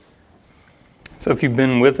So if you've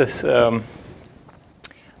been with us,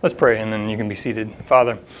 let's pray and then you can be seated.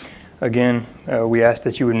 Father, again, we ask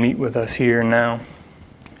that you would meet with us here and now.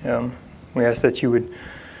 We ask that you would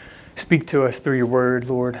speak to us through your word,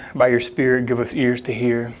 Lord. By your Spirit, give us ears to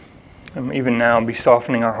hear. Even now, be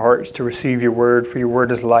softening our hearts to receive your word, for your word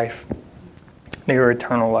is life. They are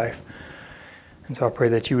eternal life. And so I pray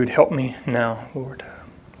that you would help me now, Lord.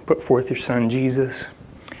 Put forth your Son, Jesus,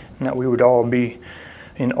 and that we would all be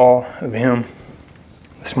in awe of him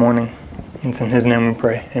this morning. It's in his name we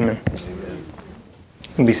pray. Amen.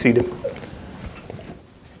 Amen. Be seated.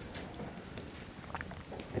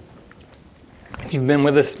 If you've been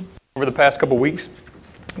with us over the past couple weeks,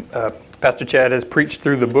 Pastor Chad has preached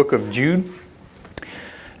through the book of Jude.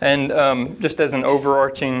 And just as an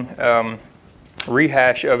overarching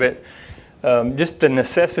rehash of it, just the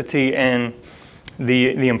necessity and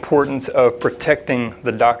the importance of protecting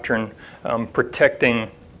the doctrine,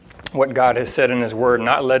 protecting what God has said in his word,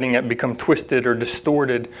 not letting it become twisted or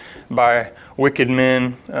distorted by wicked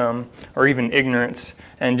men or even ignorance,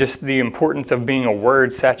 and just the importance of being a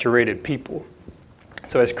word-saturated people.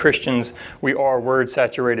 So as Christians, we are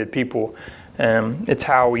word-saturated people. It's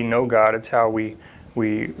how we know God. It's how we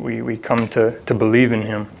come to believe in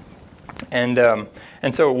him.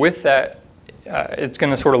 And so with that, it's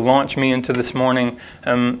going to sort of launch me into this morning.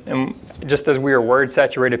 And just as we are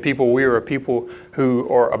word-saturated people, we are a people who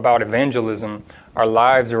are about evangelism. Our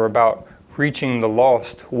lives are about reaching the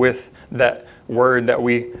lost with that word that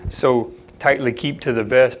we so tightly keep to the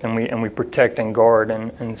vest and we protect and guard.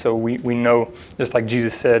 And so we know, just like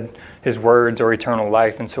Jesus said, his words are eternal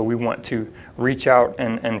life. And so we want to reach out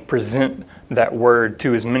and present that word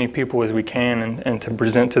to as many people as we can and to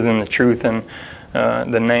present to them the truth and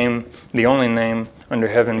the only name under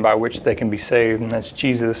heaven by which they can be saved, and that's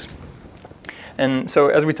Jesus. And so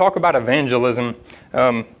as we talk about evangelism,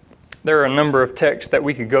 there are a number of texts that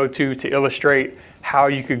we could go to illustrate how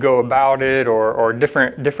you could go about it or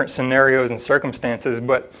different scenarios and circumstances.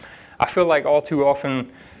 But I feel like all too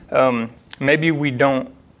often, maybe we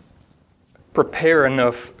don't prepare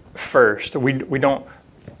enough first. We don't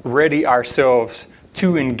ready ourselves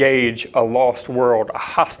to engage a lost world, a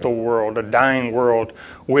hostile world, a dying world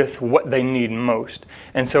with what they need most.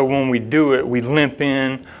 And so when we do it, we limp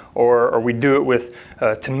in or we do it with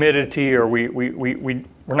timidity, or we're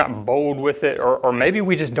not bold with it, or maybe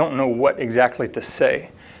we just don't know what exactly to say.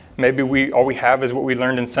 Maybe all we have is what we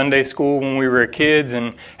learned in Sunday school when we were kids,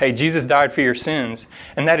 and hey, Jesus died for your sins.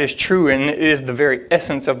 And that is true, and it is the very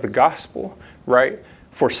essence of the gospel, right?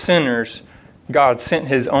 For sinners, God sent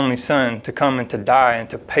his only Son to come and to die and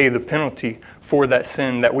to pay the penalty for that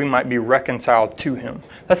sin that we might be reconciled to him.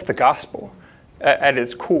 That's the gospel at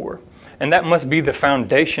its core. And that must be the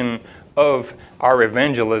foundation of our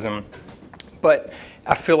evangelism. But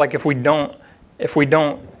I feel like if we don't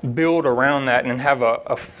build around that and have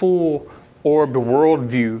a full orbed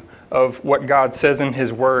worldview of what God says in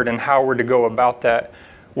his word and how we're to go about that,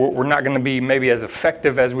 we're not going to be maybe as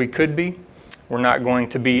effective as we could be. We're not going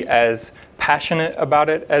to be as passionate about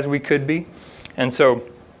it as we could be. And so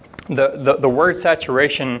the word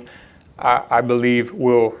saturation, I believe,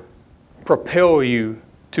 will propel you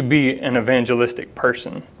to be an evangelistic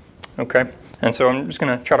person. Okay? And so I'm just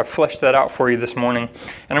going to try to flesh that out for you this morning.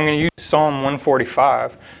 And I'm going to use Psalm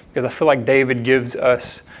 145 because I feel like David gives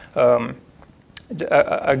us a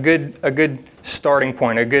good starting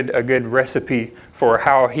point, a good recipe for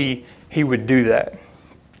how he would do that.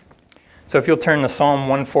 So if you'll turn to Psalm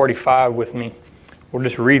 145 with me, we'll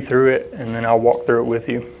just read through it and then I'll walk through it with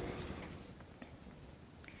you.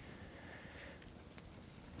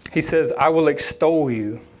 He says, I will extol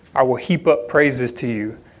you. I will heap up praises to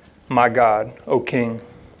you, my God, O King.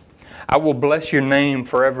 I will bless your name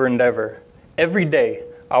forever and ever. Every day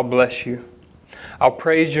I'll bless you. I'll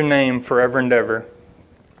praise your name forever and ever.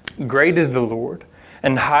 Great is the Lord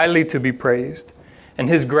and highly to be praised, and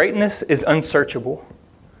his greatness is unsearchable.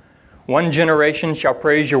 One generation shall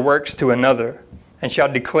praise your works to another, and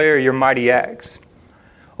shall declare your mighty acts.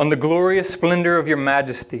 On the glorious splendor of your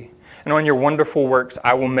majesty, and on your wonderful works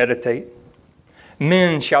I will meditate.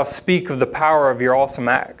 Men shall speak of the power of your awesome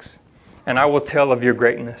acts, and I will tell of your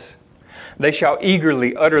greatness. They shall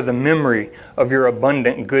eagerly utter the memory of your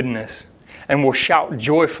abundant goodness, and will shout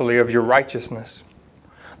joyfully of your righteousness.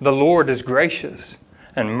 The Lord is gracious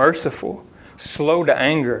and merciful, slow to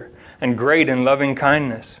anger, and great in loving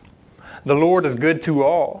kindness. The Lord is good to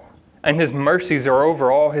all, and his mercies are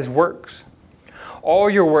over all his works.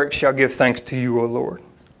 All your works shall give thanks to you, O Lord,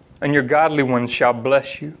 and your godly ones shall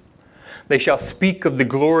bless you. They shall speak of the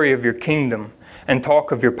glory of your kingdom and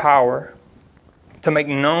talk of your power. to make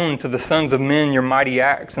known to the sons of men your mighty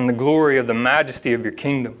acts and the glory of the majesty of your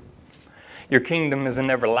kingdom. Your kingdom is an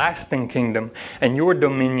everlasting kingdom, and your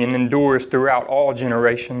dominion endures throughout all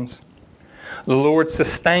generations. The Lord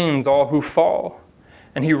sustains all who fall,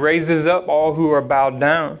 and he raises up all who are bowed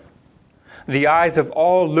down. The eyes of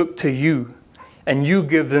all look to you, and you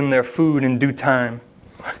give them their food in due time.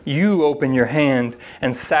 You open your hand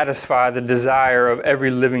and satisfy the desire of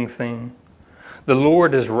every living thing. The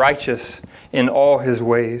Lord is righteous in all his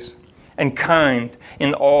ways, and kind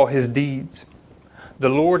in all his deeds. The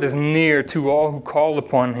Lord is near to all who call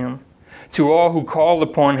upon him, to all who call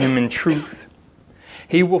upon him in truth.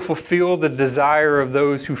 He will fulfill the desire of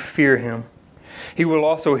those who fear him. He will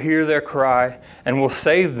also hear their cry and will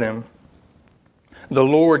save them. The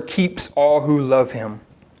Lord keeps all who love him,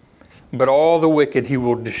 but all the wicked he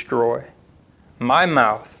will destroy. My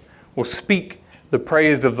mouth will speak the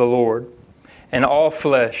praise of the Lord, and all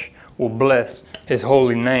flesh will bless his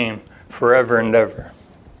holy name forever and ever.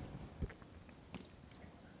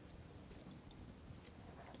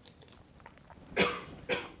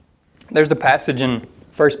 There's a passage in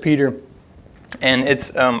 1 Peter, and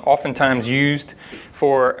it's oftentimes used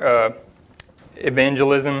for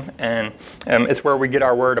evangelism, and it's where we get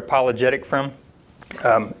our word apologetic from.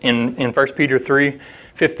 In 1 Peter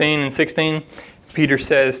 3:15 and 16, Peter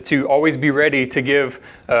says to always be ready to give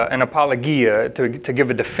an apologia, to give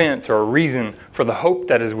a defense or a reason for the hope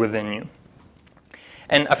that is within you.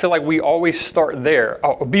 And I feel like we always start there.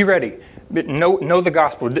 Oh, be ready. Know the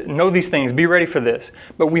gospel. Know these things. Be ready for this.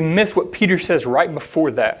 But we miss what Peter says right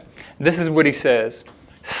before that. This is what he says.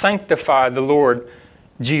 Sanctify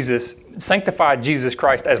Jesus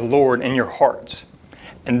Christ as Lord in your hearts.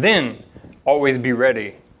 And then always be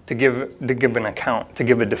ready to give an account, to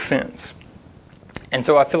give a defense. And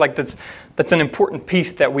so I feel like that's an important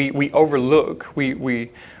piece that we overlook. We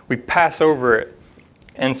pass over it.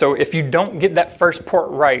 And so if you don't get that first part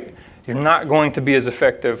right, you're not going to be as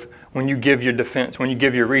effective when you give your defense, when you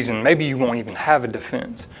give your reason. Maybe you won't even have a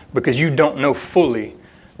defense because you don't know fully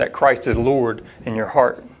that Christ is Lord in your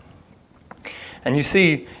heart. And you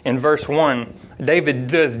see in verse 1, David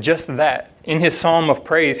does just that. In his psalm of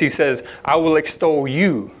praise, he says, I will extol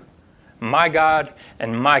you, my God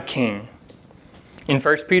and my King. In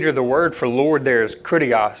 1 Peter, the word for Lord there is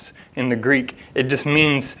kurios in the Greek. It just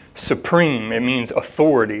means supreme. It means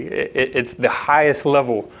authority. It's the highest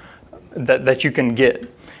level that you can get.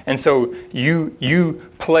 And so you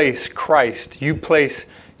place Christ, you place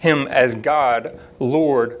him as God,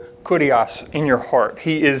 Lord, kurios in your heart.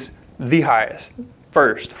 He is the highest,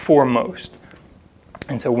 first, foremost.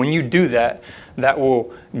 And so when you do that, that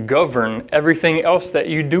will govern everything else that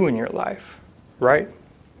you do in your life, right?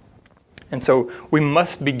 And so we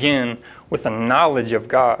must begin with a knowledge of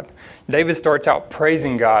God. David starts out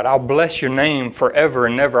praising God. I'll bless your name forever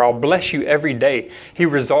and ever. I'll bless you every day. He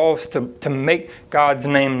resolves to make God's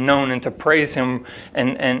name known and to praise him,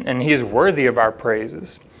 and he is worthy of our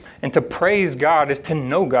praises. And to praise God is to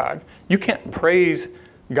know God. You can't praise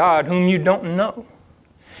God whom you don't know.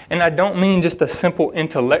 And I don't mean just a simple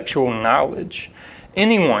intellectual knowledge.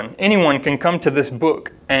 Anyone can come to this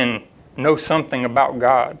book and know something about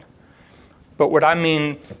God. But what I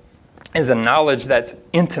mean is a knowledge that's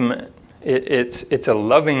intimate. It's a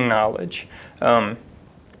loving knowledge.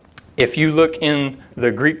 If you look in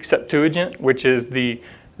the Greek Septuagint, which is the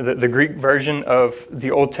Greek version of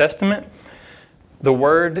the Old Testament, the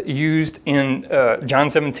word used in John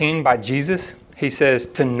 17 by Jesus, he says,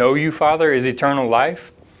 to know you, Father, is eternal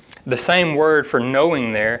life. The same word for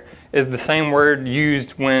knowing there is the same word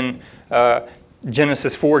used when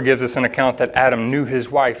Genesis 4 gives us an account that Adam knew his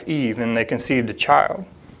wife Eve and they conceived a child.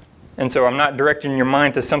 And so I'm not directing your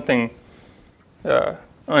mind to something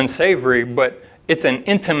unsavory, but it's an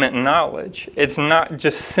intimate knowledge. It's not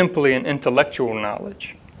just simply an intellectual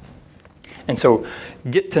knowledge. And so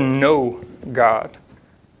get to know God.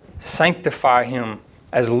 Sanctify him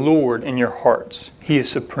as Lord in your hearts. He is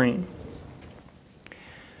supreme.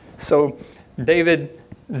 So David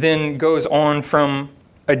then goes on from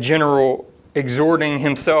a general exhorting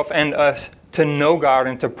himself and us to know God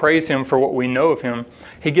and to praise him for what we know of him.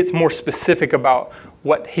 He gets more specific about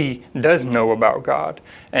what he does know about God.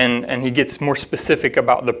 And he gets more specific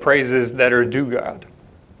about the praises that are due God.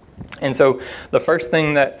 And so the first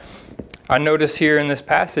thing that I notice here in this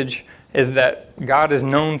passage is that God is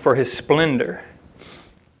known for his splendor.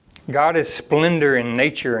 God is splendor in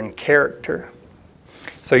nature and character.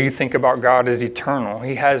 So you think about God as eternal.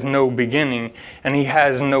 He has no beginning and he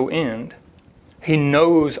has no end. He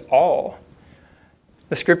knows all.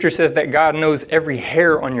 The scripture says that God knows every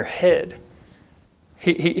hair on your head.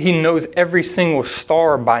 He knows every single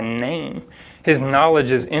star by name. His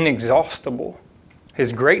knowledge is inexhaustible.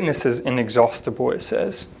 His greatness is inexhaustible, it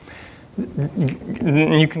says.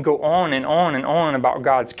 You can go on and on and on about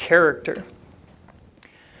God's character.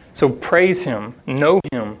 So praise Him, know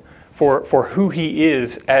Him for who He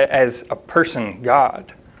is as a person,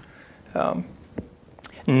 God.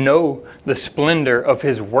 Know the splendor of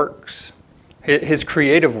His works, His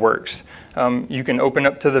creative works. You can open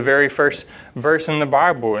up to the very first verse in the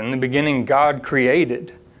Bible. In the beginning, God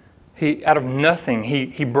created. Out of nothing,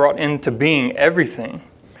 He brought into being everything.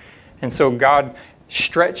 And so God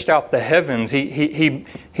stretched out the heavens.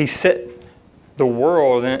 He set the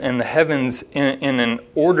world and the heavens in an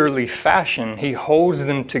orderly fashion. He holds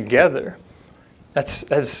them together.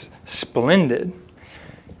 That's splendid.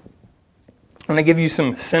 I'm going to give you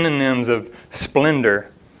some synonyms of splendor.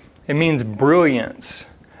 It means brilliance,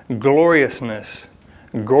 gloriousness,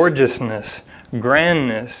 gorgeousness,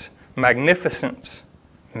 grandness, magnificence,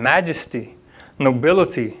 majesty,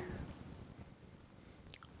 nobility.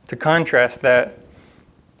 To contrast that,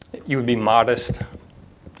 you would be modest,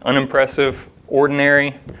 unimpressive,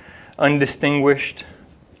 ordinary, undistinguished.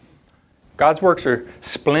 God's works are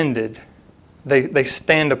splendid. They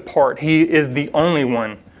stand apart. He is the only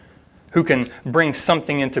one who can bring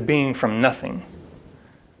something into being from nothing,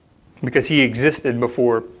 because He existed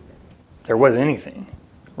before there was anything,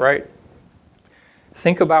 right?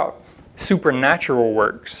 Think about supernatural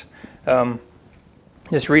works.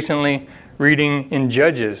 Just recently, reading in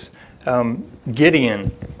Judges,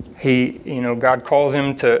 Gideon, God calls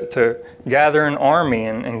him to gather an army,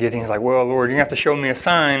 and Gideon's like, well, Lord, you're going to have to show me a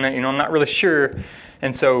sign. I'm not really sure.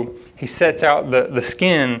 And so he sets out the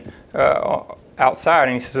skin outside,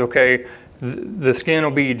 and he says, okay, the skin will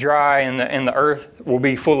be dry and the earth will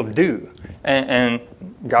be full of dew. And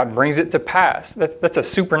God brings it to pass. That's a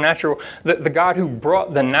supernatural. The God who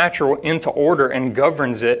brought the natural into order and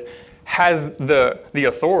governs it has the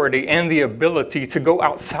authority and the ability to go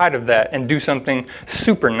outside of that and do something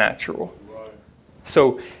supernatural. Right.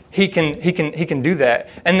 So he can do that.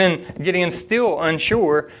 And then Gideon's still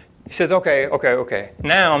unsure. He says, okay,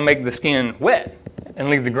 now make the skin wet and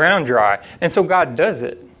leave the ground dry. And so God does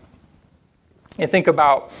it. You think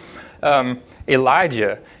about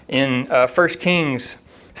Elijah in 1 Kings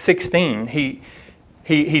 16.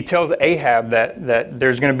 He tells Ahab that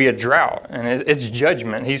there's going to be a drought, and it's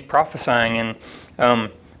judgment. He's prophesying, and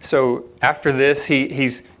so after this,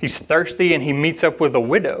 he's thirsty, and he meets up with a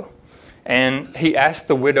widow, and he asks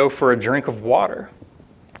the widow for a drink of water.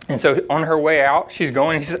 And so on her way out, she's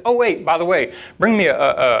going. He says, "Oh wait, by the way, bring me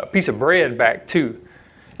a piece of bread back too."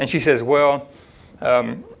 And she says, "Well,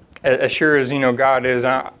 as sure as God is,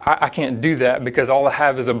 I can't do that, because all I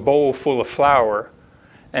have is a bowl full of flour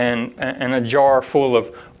and a jar full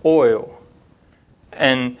of oil."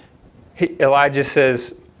 And Elijah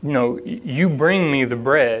says, you bring me the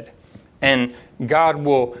bread, and God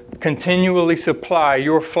will continually supply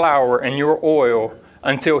your flour and your oil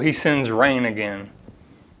until He sends rain again.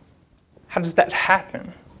 How does that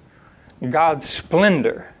happen? God's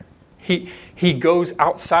splendor. He goes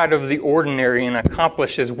outside of the ordinary and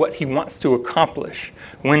accomplishes what He wants to accomplish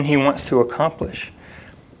when He wants to accomplish.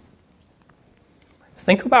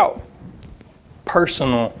 Think about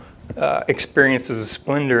personal experiences of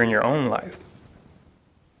splendor in your own life.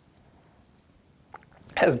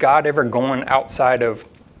 Has God ever gone outside of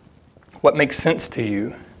what makes sense to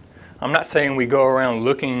you? I'm not saying we go around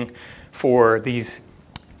looking for these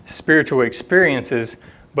spiritual experiences,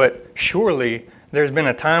 but surely there's been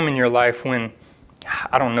a time in your life when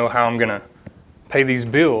I don't know how I'm going to pay these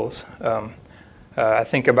bills. I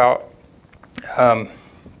think about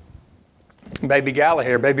baby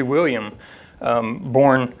Gallagher, baby William,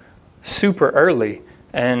 born super early,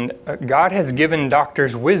 and God has given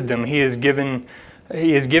doctors wisdom. He has given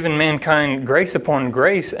mankind grace upon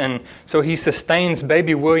grace, and so He sustains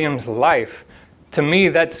baby William's life. To me,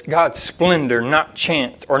 that's God's splendor, not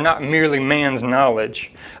chance, or not merely man's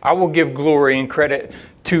knowledge. I will give glory and credit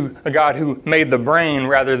to a God who made the brain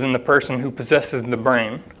rather than the person who possesses the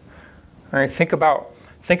brain. All right, think about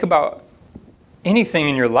anything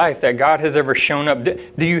in your life that God has ever shown up.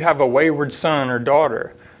 Do you have a wayward son or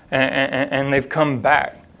daughter, and they've come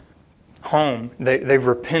back home? They've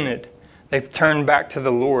repented. They've turned back to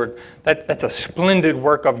the Lord. That's a splendid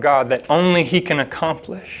work of God that only He can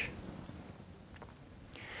accomplish.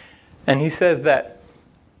 And He says that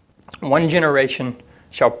one generation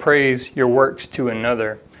shall praise your works to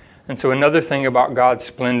another. And so another thing about God's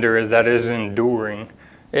splendor is that it is enduring.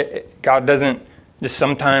 God doesn't just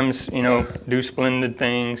sometimes, do splendid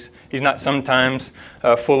things. He's not sometimes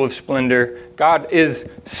full of splendor. God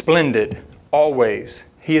is splendid, always.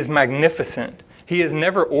 He is magnificent. He is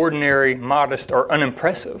never ordinary, modest, or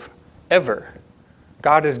unimpressive, ever.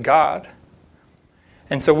 God is God.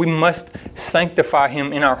 And so we must sanctify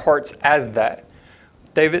him in our hearts as that.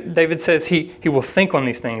 David says he will think on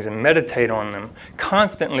these things and meditate on them.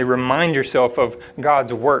 Constantly remind yourself of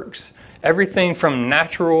God's works. Everything from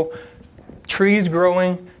natural trees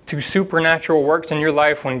growing to supernatural works in your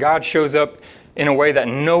life when God shows up in a way that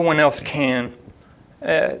no one else can.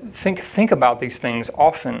 Think about these things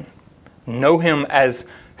often. Know him as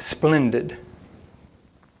splendid.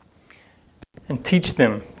 And teach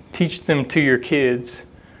them. Teach them to your kids.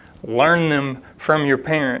 Learn them from your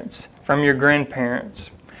parents, from your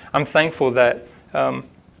grandparents. I'm thankful that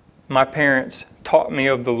my parents taught me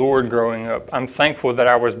of the Lord growing up. I'm thankful that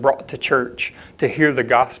I was brought to church to hear the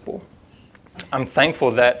gospel. I'm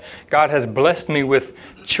thankful that God has blessed me with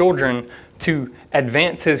children to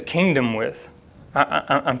advance his kingdom with.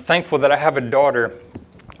 I'm thankful that I have a daughter.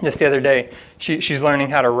 Just the other day, she's learning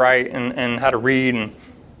how to write and how to read. And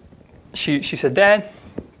she said, "Dad,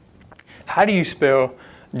 how do you spell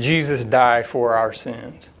Jesus died for our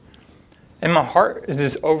sins?" And my heart is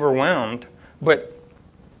just overwhelmed. But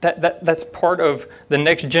that's part of the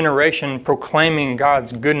next generation proclaiming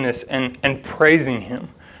God's goodness and praising him.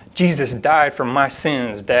 Jesus died for my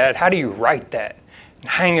sins, Dad. How do you write that? And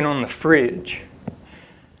hang it on the fridge.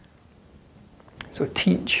 So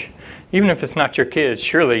teach. Even if it's not your kids,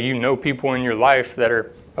 surely you know people in your life that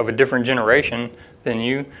are of a different generation than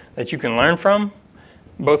you that you can learn from,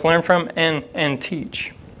 both learn from and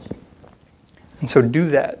teach. And so do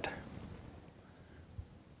that.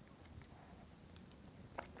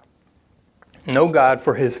 Know God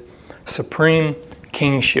for his supreme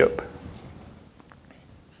kingship.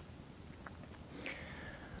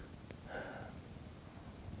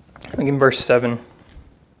 In verse 7,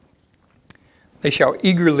 they shall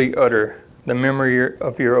eagerly utter the memory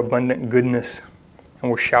of your abundant goodness and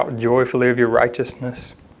will shout joyfully of your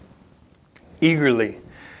righteousness. Eagerly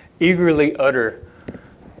utter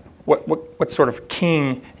what sort of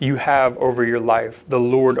king you have over your life, the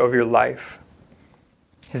Lord of your life.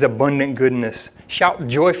 His abundant goodness. Shout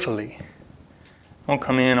joyfully. Don't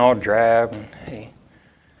come in all drab and hey,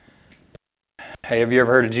 have you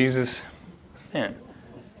ever heard of Jesus? Man,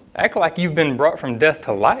 act like you've been brought from death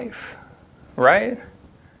to life, right?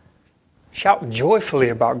 Shout joyfully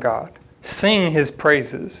about God. Sing his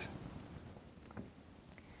praises.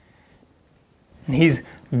 And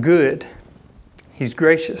he's good. He's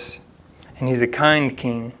gracious. And he's a kind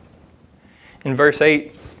king. In verse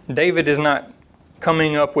 8, David is not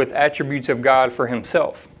coming up with attributes of God for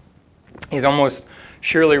himself. He's almost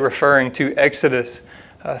surely referring to Exodus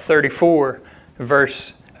 34,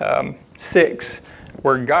 verse 6,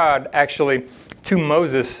 where God actually, to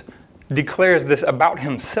Moses, declares this about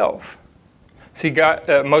himself. See,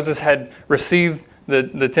 Moses had received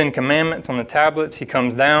the Ten Commandments on the tablets. He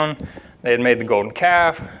comes down. They had made the golden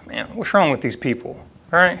calf. Man, what's wrong with these people?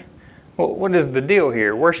 All right? Well, what is the deal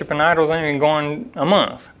here? Worshiping idols ain't even going a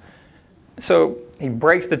month. So he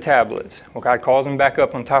breaks the tablets. Well, God calls him back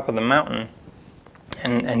up on top of the mountain.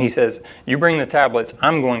 And he says, you bring the tablets.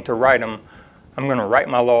 I'm going to write them. I'm going to write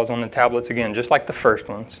my laws on the tablets again, just like the first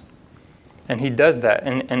ones. And he does that.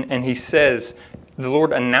 And he says, the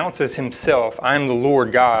Lord announces himself, I am the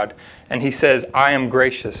Lord God. And he says, I am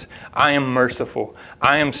gracious. I am merciful.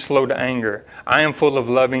 I am slow to anger. I am full of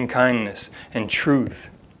loving kindness and truth.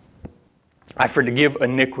 I forgive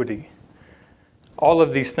iniquity. All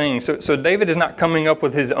of these things. So David is not coming up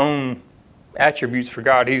with his own attributes for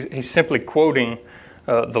God. He's simply quoting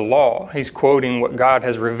the law. He's quoting what God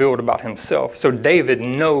has revealed about himself. So David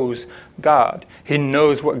knows God. He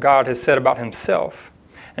knows what God has said about himself.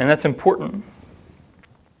 And that's important.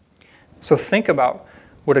 So think about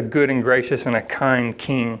what a good and gracious and a kind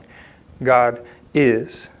king God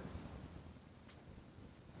is.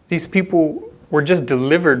 These people were just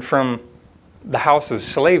delivered from the house of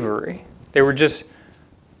slavery. They were just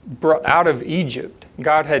brought out of Egypt.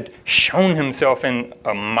 God had shown himself in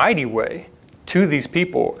a mighty way to these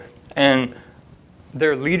people. And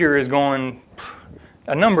their leader is gone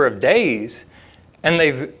a number of days. And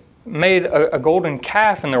they've made a golden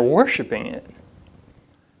calf and they're worshiping it.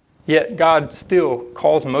 Yet God still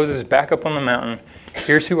calls Moses back up on the mountain.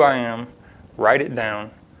 Here's who I am. Write it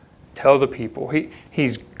down. Tell the people.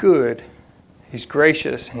 He's good. He's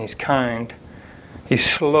gracious and he's kind. He's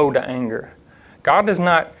slow to anger. God is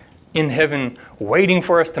not in heaven waiting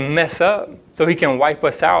for us to mess up so he can wipe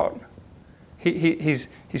us out.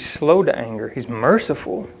 He's slow to anger. He's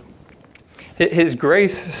merciful. His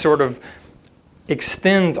grace sort of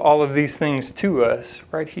extends all of these things to us,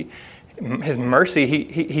 right? His mercy,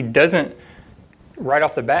 he doesn't right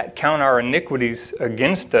off the bat count our iniquities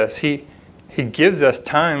against us. He gives us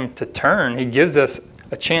time to turn. He gives us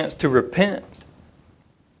a chance to repent.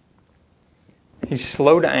 He's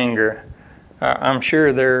slow to anger. I'm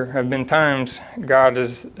sure there have been times God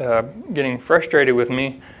is getting frustrated with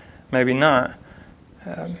me, maybe not.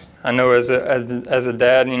 I know as a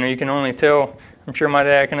dad, you can only tell, I'm sure my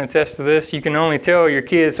dad can attest to this, you can only tell your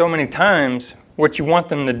kids so many times what you want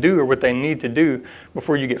them to do or what they need to do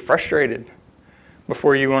before you get frustrated,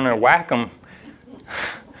 before you want to whack them.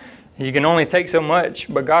 You can only take so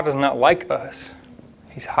much, but God is not like us.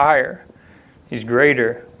 He's higher. He's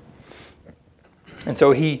greater. And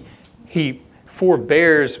so He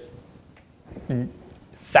forbears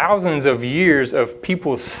thousands of years of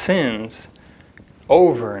people's sins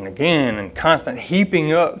over and again and constant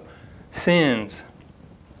heaping up sins.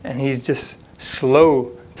 And He's just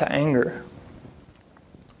slow to anger.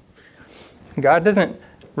 God doesn't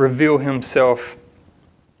reveal Himself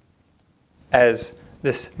as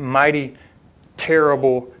this mighty,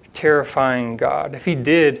 terrible, terrifying God. If He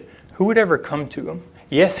did, who would ever come to Him?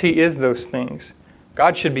 Yes, He is those things.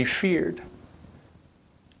 God should be feared.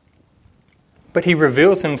 But He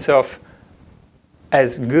reveals Himself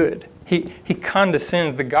as good. He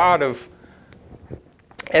condescends. The God of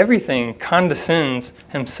everything condescends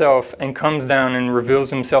Himself and comes down and reveals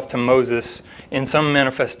Himself to Moses in some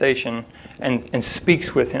manifestation and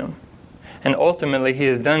speaks with him. And ultimately He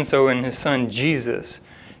has done so in His Son Jesus.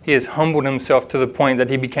 He has humbled Himself to the point that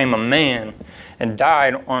He became a man and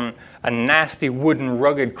died on a nasty wooden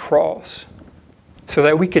rugged cross so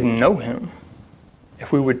that we could know Him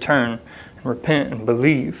if we would turn and repent and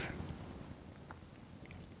believe.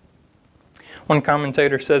 One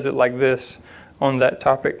commentator says it like this on that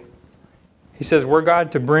topic. He says, were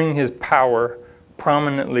God to bring His power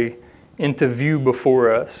prominently into view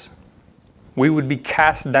before us, we would be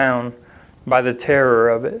cast down by the terror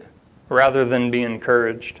of it rather than be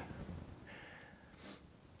encouraged.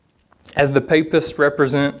 As the papists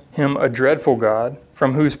represent Him a dreadful God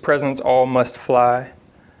from whose presence all must fly,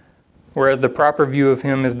 whereas the proper view of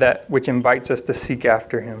Him is that which invites us to seek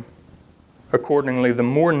after Him. Accordingly, the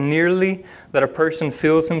more nearly that a person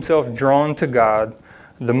feels himself drawn to God,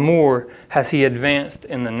 the more has he advanced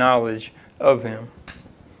in the knowledge of Him.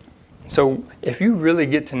 So if you really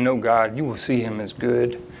get to know God, you will see Him as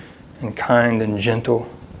good and kind and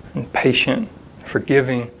gentle and patient,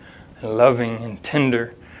 forgiving and loving and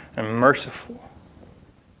tender and merciful.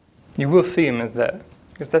 You will see Him as that,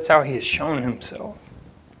 because that's how He has shown Himself.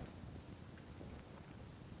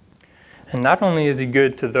 And not only is He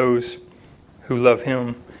good to those who love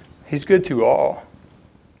Him, He's good to all.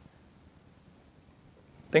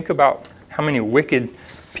 Think about how many wicked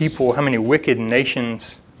people, how many wicked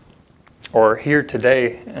nations are here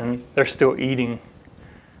today, and they're still eating,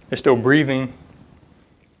 they're still breathing.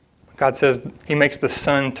 God says He makes the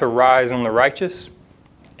sun to rise on the righteous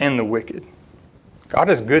and the wicked. God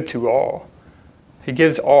is good to all. He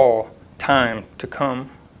gives all time to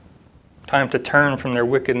come, time to turn from their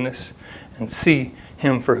wickedness and see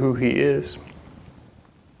Him for who He is.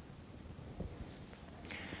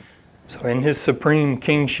 So in His supreme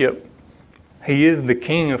kingship, He is the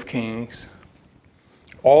King of kings.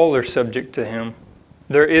 All are subject to Him.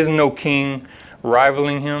 There is no king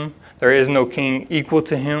rivaling Him. There is no king equal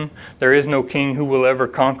to Him. There is no king who will ever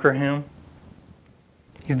conquer Him.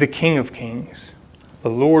 He's the King of kings, the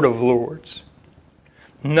Lord of lords.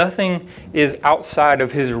 Nothing is outside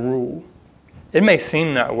of His rule. It may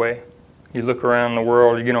seem that way. You look around the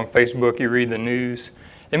world, you get on Facebook, you read the news.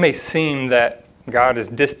 It may seem that God is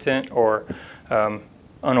distant or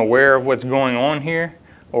unaware of what's going on here,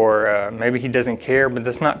 or maybe He doesn't care, but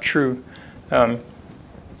that's not true.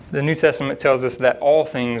 The New Testament tells us that all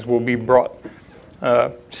things will be brought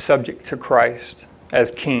subject to Christ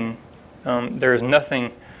as King. There is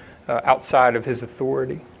nothing outside of His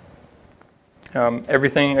authority.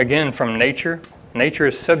 Everything, again, from nature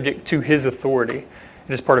is subject to His authority.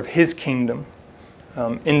 It is part of His kingdom.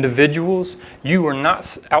 Individuals, you are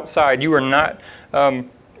not outside. You are not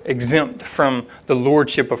exempt from the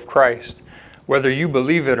lordship of Christ, whether you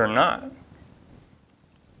believe it or not.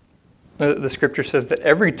 The Scripture says that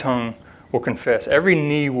every tongue will confess, every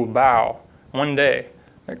knee will bow one day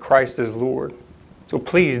that Christ is Lord. So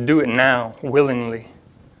please do it now, willingly.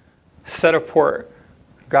 Set apart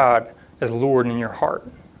God as Lord in your heart,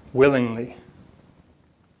 willingly.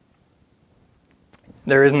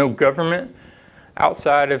 There is no government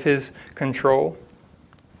outside of His control.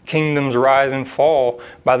 Kingdoms rise and fall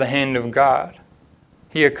by the hand of God.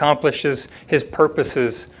 He accomplishes His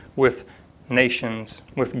purposes with nations,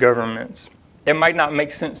 with governments. It might not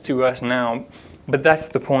make sense to us now, but that's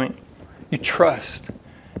the point. You trust.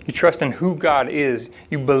 You trust in who God is.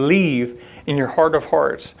 You believe in your heart of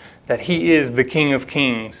hearts that He is the King of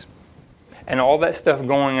Kings. And all that stuff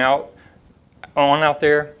going out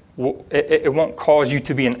there, it won't cause you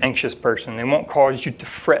to be an anxious person. It won't cause you to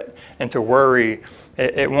fret and to worry.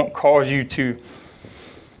 It won't cause you to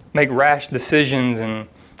make rash decisions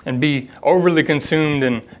and be overly consumed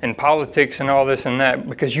in politics and all this and that,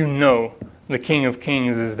 because you know the King of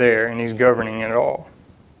Kings is there and He's governing it all.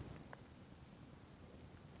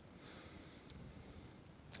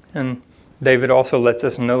 And David also lets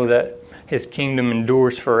us know that His kingdom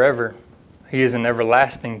endures forever. He is an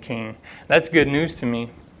everlasting King. That's good news to me,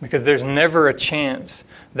 because there's never a chance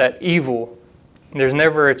that there's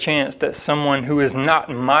never a chance that someone who is not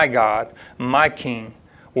my God, my King,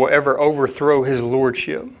 will ever overthrow His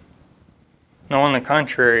lordship. No, on the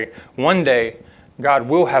contrary, one day God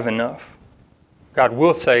will have enough. God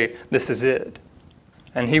will say, this is it.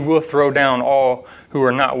 And He will throw down all who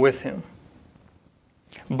are not with Him.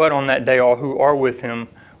 But on that day, all who are with Him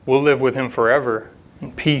will live with Him forever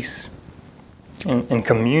in peace, in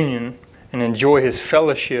communion, and enjoy His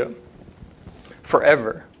fellowship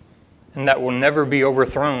forever. And that will never be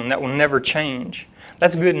overthrown. That will never change.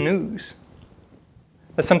 That's good news.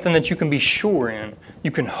 That's something that you can be sure in.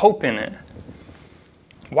 You can hope in it.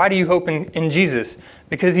 Why do you hope in Jesus?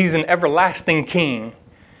 Because He's an everlasting King,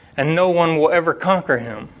 and no one will ever conquer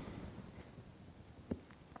Him.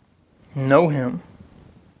 Know Him.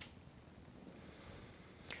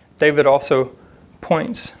 David also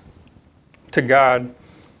points to God,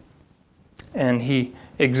 and he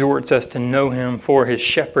exhorts us to know Him for His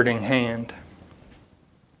shepherding hand.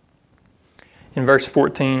 In verse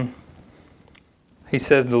 14, he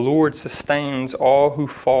says, "The Lord sustains all who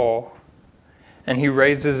fall, and He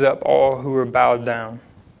raises up all who are bowed down.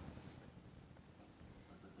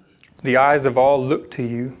 The eyes of all look to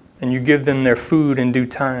You, and You give them their food in due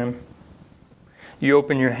time. You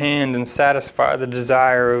open Your hand and satisfy the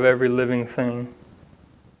desire of every living thing."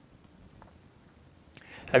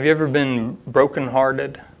 Have you ever been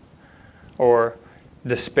brokenhearted or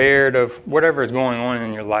despaired of whatever is going on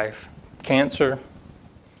in your life? Cancer,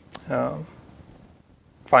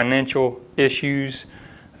 financial issues,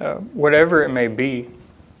 whatever it may be.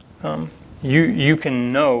 You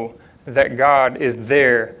can know that God is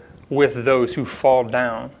there with those who fall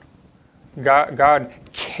down. God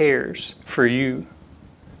cares for you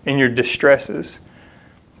in your distresses.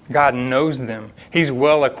 God knows them. He's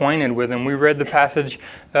well acquainted with them. We read the passage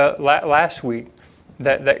last week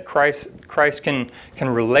that Christ can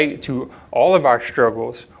relate to all of our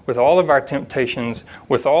struggles, with all of our temptations,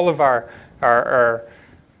 with all of our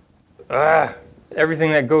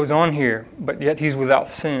everything that goes on here, but yet He's without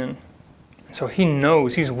sin. So He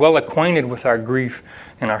knows. He's well acquainted with our grief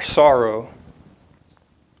and our sorrow.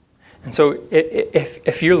 And so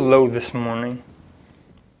if you're low this morning,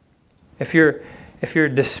 if you're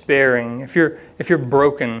despairing, if you're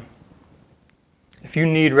broken, if you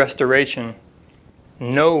need restoration,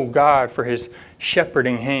 know God for His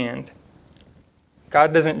shepherding hand.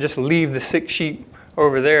 God doesn't just leave the sick sheep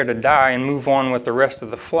over there to die and move on with the rest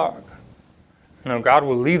of the flock. No, God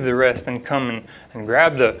will leave the rest and come and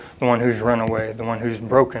grab the one who's run away, the one who's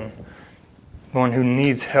broken, the one who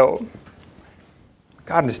needs help.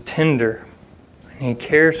 God is tender, and He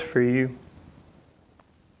cares for you.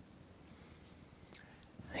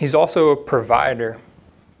 He's also a provider.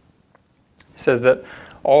 He says that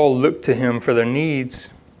all look to Him for their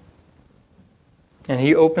needs, and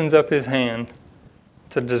He opens up His hand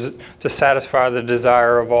to satisfy the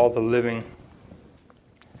desire of all the living.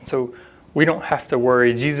 So we don't have to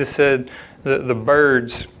worry. Jesus said that the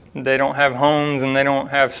birds, they don't have homes and they don't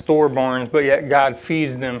have store barns, but yet God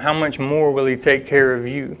feeds them. How much more will He take care of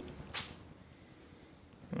you?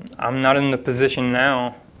 I'm not in the position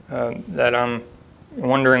now that I'm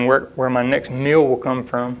wondering where my next meal will come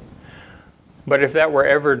from. But if that were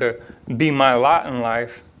ever to be my lot in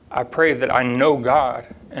life, I pray that I know God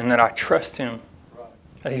and that I trust Him,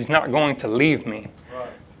 that He's not going to leave me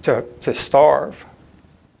to starve.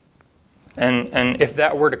 And if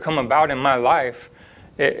that were to come about in my life,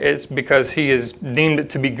 it's because He has deemed it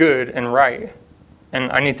to be good and right. And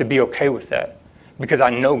I need to be okay with that because I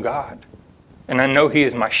know God. And I know He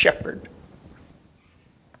is my shepherd.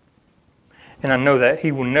 And I know that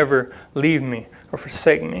He will never leave me or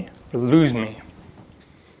forsake me or lose me.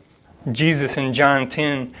 Jesus in John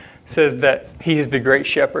 10 says that He is the great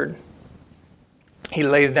shepherd. He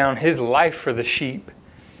lays down His life for the sheep.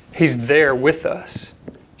 He's there with us,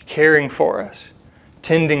 caring for us,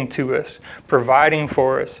 tending to us, providing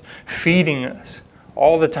for us, feeding us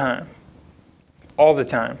all the time. All the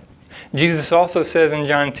time. Jesus also says in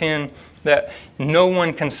John 10 that no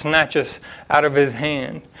one can snatch us out of his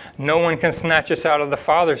hand. No one can snatch us out of the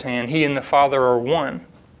Father's hand. He and the Father are one.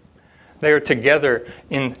 They are together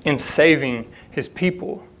in saving his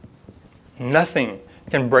people. Nothing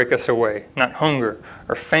can break us away. Not hunger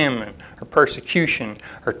or famine or persecution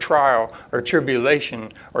or trial or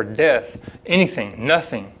tribulation or death. Anything,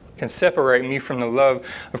 nothing can separate me from the love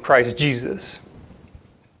of Christ Jesus.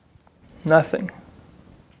 Nothing.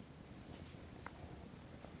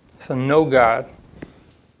 So know God.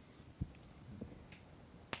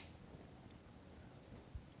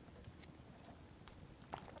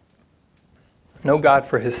 Know God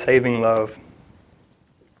for his saving love.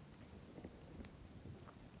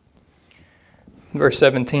 Verse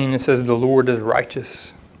 17, it says, "The Lord is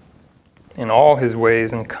righteous in all his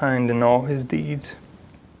ways and kind in all his deeds."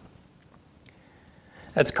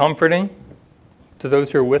 That's comforting to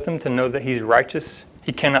those who are with him to know that he's righteous.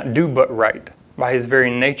 He cannot do but right. By his very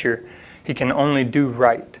nature, he can only do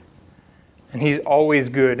right. And he's always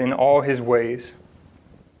good in all his ways.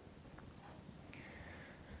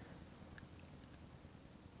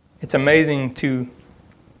 It's amazing to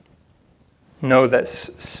know that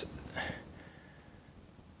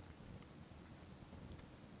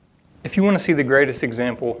if you want to see the greatest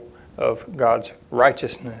example of God's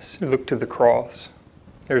righteousness, look to the cross.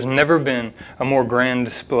 There's never been a more grand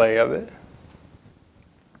display of it.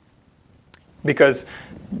 Because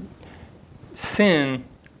sin,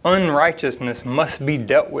 unrighteousness must be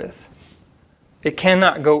dealt with. It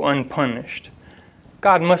cannot go unpunished.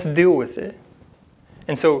 God must deal with it.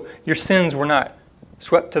 And so your sins were not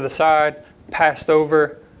swept to the side, passed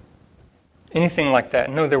over, anything like that.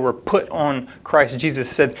 No, they were put on Christ Jesus.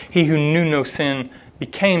 Said, he who knew no sin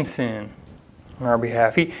became sin on our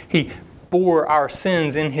behalf. He bore our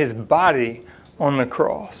sins in his body on the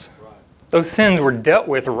cross. Those sins were dealt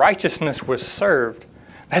with. Righteousness was served.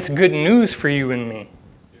 That's good news for you and me.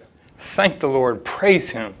 Thank the Lord.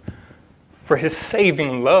 Praise him for his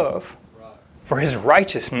saving love, for his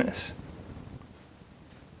righteousness,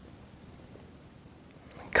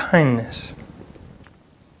 kindness.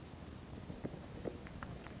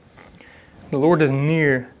 The Lord is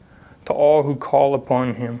near to all who call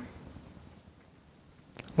upon him.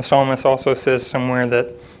 The psalmist also says somewhere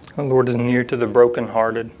that the Lord is near to the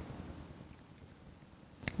brokenhearted.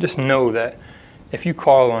 Just know that if you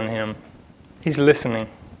call on him, he's listening.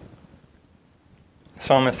 The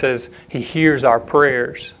psalmist says he hears our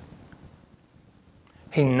prayers.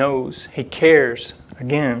 He knows, he cares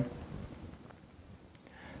again.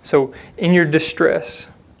 So in your distress,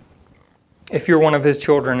 if you're one of his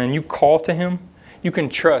children and you call to him, you can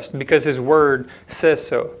trust because his word says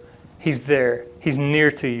so. He's there. He's near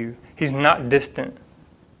to you. He's not distant.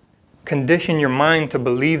 Condition your mind to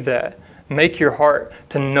believe that. Make your heart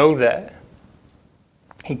to know that.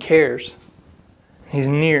 He cares. He's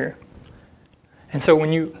near. And so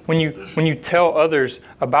when you tell others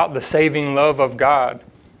about the saving love of God,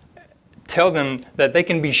 tell them that they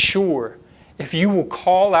can be sure if you will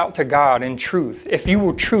call out to God in truth, if you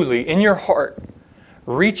will truly, in your heart,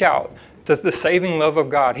 reach out to the saving love of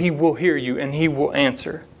God, he will hear you and he will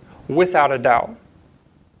answer without a doubt.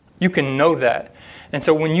 You can know that. And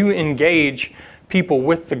so when you engage people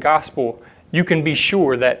with the gospel, you can be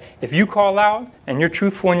sure that if you call out and you're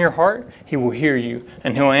truthful in your heart, he will hear you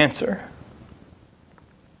and he'll answer.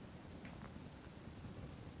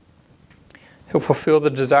 He'll fulfill the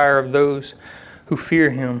desire of those who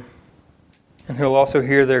fear him. And he'll also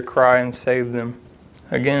hear their cry and save them.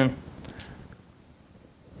 Again,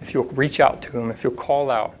 if you'll reach out to him, if you'll call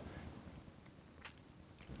out,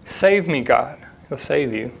 save me, God, he'll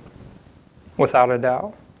save you without a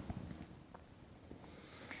doubt.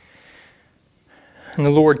 And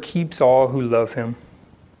the Lord keeps all who love him.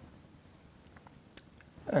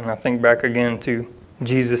 And I think back again to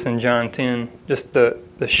Jesus in John 10, just the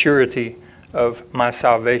surety of my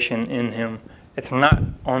salvation in him. It's not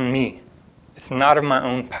on me. It's not of my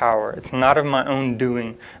own power. It's not of my own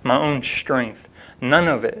doing, my own strength. None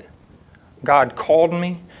of it. God called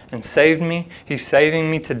me and saved me. He's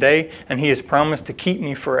saving me today, and he has promised to keep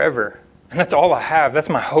me forever. And that's all I have. That's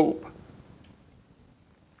my hope.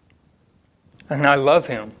 And I love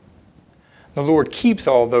him. The Lord keeps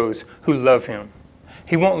all those who love him.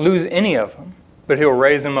 He won't lose any of them, but he'll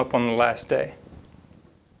raise them up on the last day.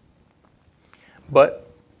 But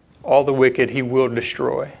all the wicked he will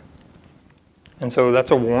destroy. And so that's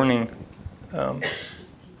a warning.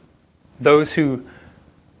 Those who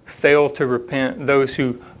fail to repent, those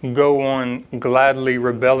who go on gladly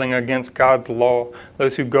rebelling against God's law,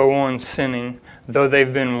 those who go on sinning, though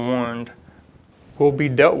they've been warned, will be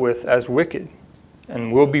dealt with as wicked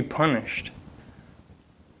and will be punished.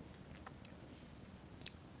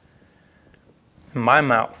 And my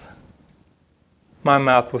mouth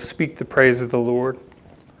will speak the praise of the Lord,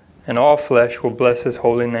 and all flesh will bless his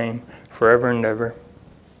holy name forever and ever.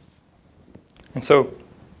 And so,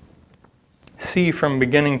 see from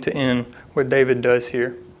beginning to end what David does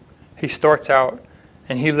here. He starts out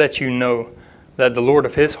and he lets you know that the Lord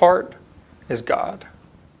of his heart is God.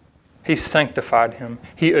 He sanctified him.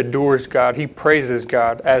 He adores God. He praises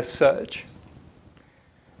God as such.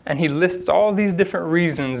 And he lists all these different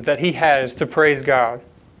reasons that he has to praise God.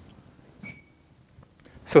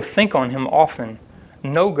 So think on him often.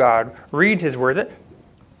 Know God. Read his word.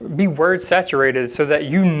 Be word saturated so that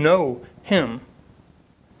you know him.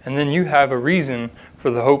 And then you have a reason for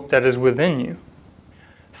the hope that is within you.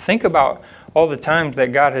 Think about all the times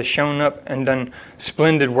that God has shown up and done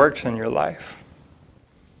splendid works in your life.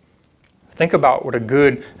 Think about what a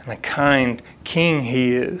good and a kind king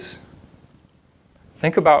he is.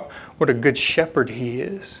 Think about what a good shepherd he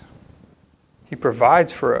is. He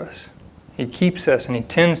provides for us. He keeps us and he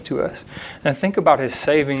tends to us. And think about his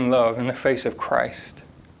saving love in the face of Christ.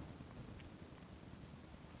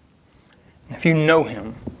 And if you know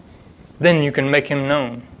him, then you can make him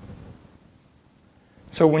known.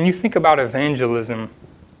 So when you think about evangelism,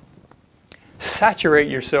 saturate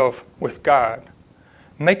yourself with God.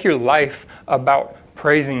 Make your life about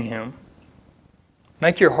praising him.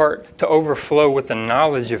 Make your heart to overflow with the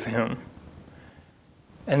knowledge of him.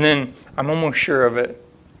 And then, I'm almost sure of it,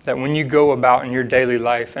 that when you go about in your daily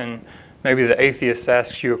life and maybe the atheist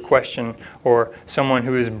asks you a question or someone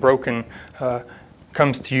who is broken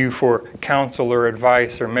comes to you for counsel or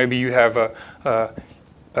advice, or maybe you have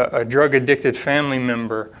a drug-addicted family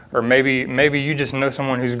member, or maybe you just know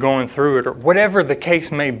someone who's going through it, or whatever the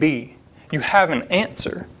case may be, you have an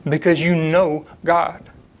answer because you know God.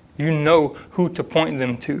 You know who to point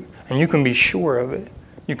them to, and you can be sure of it.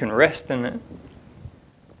 You can rest in it.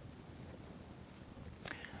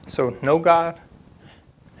 So know God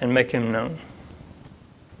and make him known.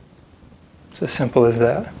 It's as simple as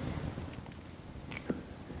that.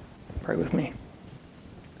 Pray with me.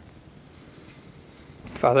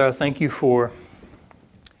 Father, I thank you for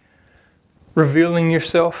revealing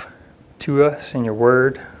yourself to us in your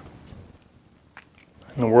word,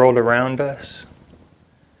 in the world around us,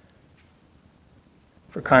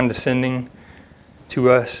 for condescending to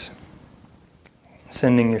us,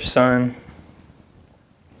 sending your Son.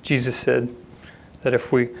 Jesus said that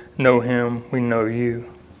if we know him, we know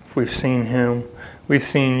you. If we've seen him, we've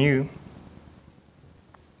seen you.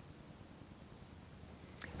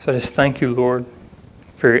 So I just thank you, Lord,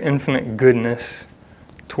 for your infinite goodness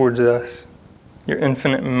towards us, your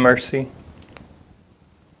infinite mercy.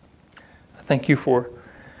 I thank you for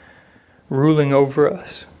ruling over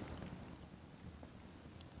us.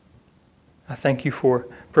 I thank you for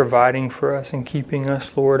providing for us and keeping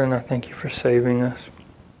us, Lord, and I thank you for saving us.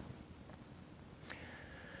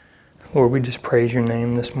 Lord, we just praise your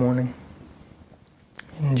name this morning.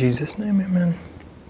 In Jesus' name, amen.